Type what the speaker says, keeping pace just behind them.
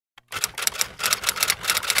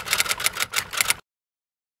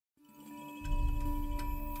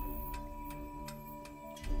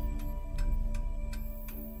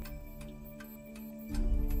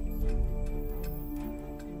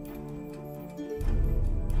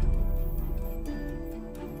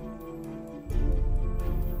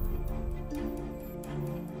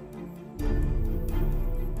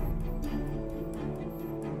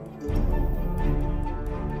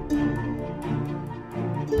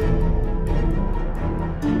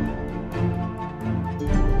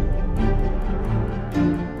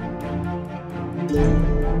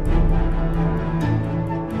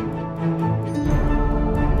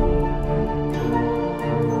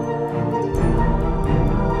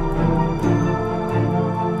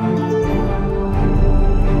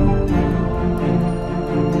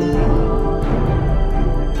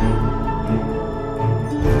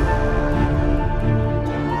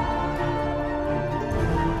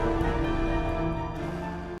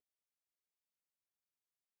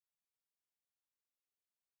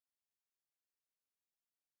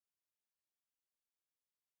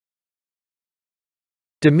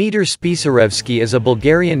Dimitar Spisarevski is a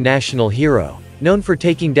Bulgarian national hero, known for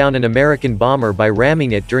taking down an American bomber by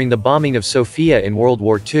ramming it during the bombing of Sofia in World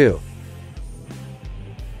War II.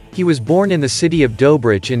 He was born in the city of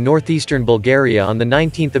Dobrich in northeastern Bulgaria on the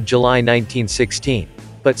 19th of July 1916.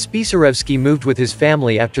 But Spisarevski moved with his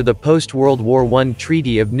family after the post-World War I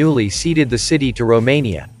Treaty of Neuilly ceded the city to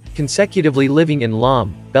Romania, consecutively living in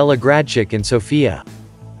Lom, Belogradchik and Sofia.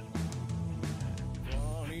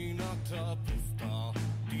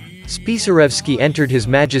 Spisarevski entered His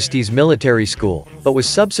Majesty's military school, but was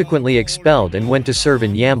subsequently expelled and went to serve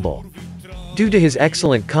in Yambol. Due to his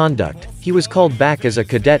excellent conduct, he was called back as a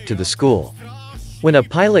cadet to the school. When a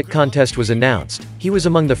pilot contest was announced, he was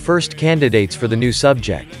among the first candidates for the new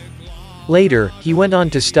subject. Later, he went on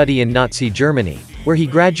to study in Nazi Germany, where he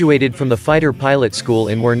graduated from the fighter pilot school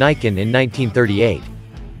in Werneuchen in 1938.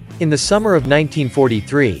 In the summer of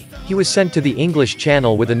 1943, he was sent to the English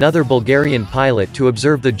Channel with another Bulgarian pilot to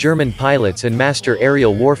observe the German pilots and master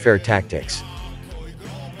aerial warfare tactics.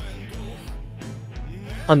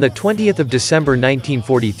 On the 20th of December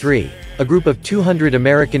 1943, a group of 200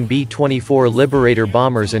 American B-24 Liberator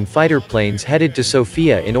bombers and fighter planes headed to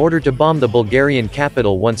Sofia in order to bomb the Bulgarian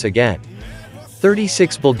capital once again.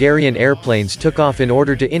 36 Bulgarian airplanes took off in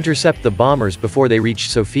order to intercept the bombers before they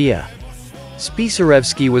reached Sofia.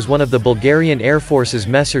 Spisarevski was one of the Bulgarian Air Force's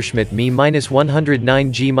Messerschmitt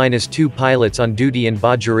Me-109G-2 pilots on duty in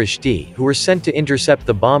Majesty, who were sent to intercept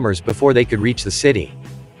the bombers before they could reach the city.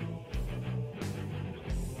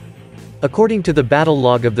 According to the battle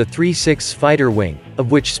log of the 3/6 Fighter Wing,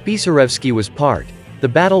 of which Spisarevski was part, the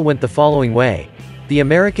battle went the following way. The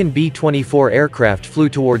American B-24 aircraft flew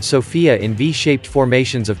towards Sofia in V-shaped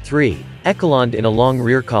formations of 3, echeloned in a long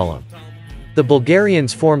rear column. The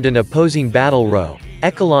Bulgarians formed an opposing battle row,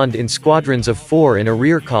 echeloned in squadrons of 4 in a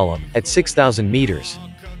rear column, at 6,000 meters.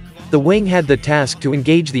 The wing had the task to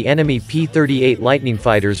engage the enemy P-38 Lightning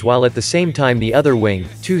fighters while at the same time the other wing,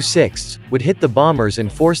 2/6, would hit the bombers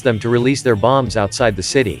and force them to release their bombs outside the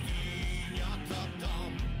city.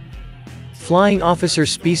 Flying officer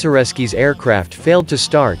Spisarevski's aircraft failed to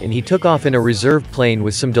start and he took off in a reserve plane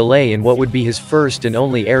with some delay in what would be his first and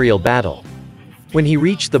only aerial battle. When he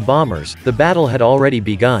reached the bombers, the battle had already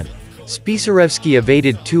begun. Spisarevski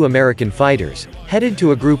evaded 2 American fighters, headed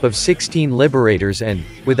to a group of 16 Liberators and,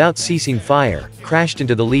 without ceasing fire, crashed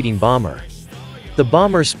into the leading bomber. The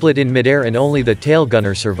bomber split in midair and only the tail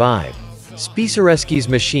gunner survived. Spisarevski's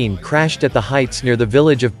machine crashed at the heights near the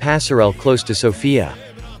village of Pasarel close to Sofia.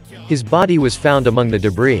 His body was found among the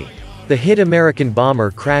debris. The hit American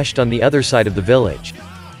bomber crashed on the other side of the village.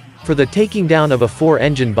 For the taking down of a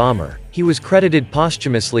 4-engine bomber, he was credited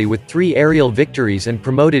posthumously with 3 aerial victories and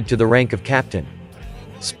promoted to the rank of captain.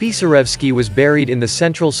 Spisarevski was buried in the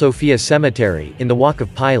central Sofia cemetery, in the Walk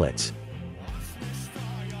of Pilots.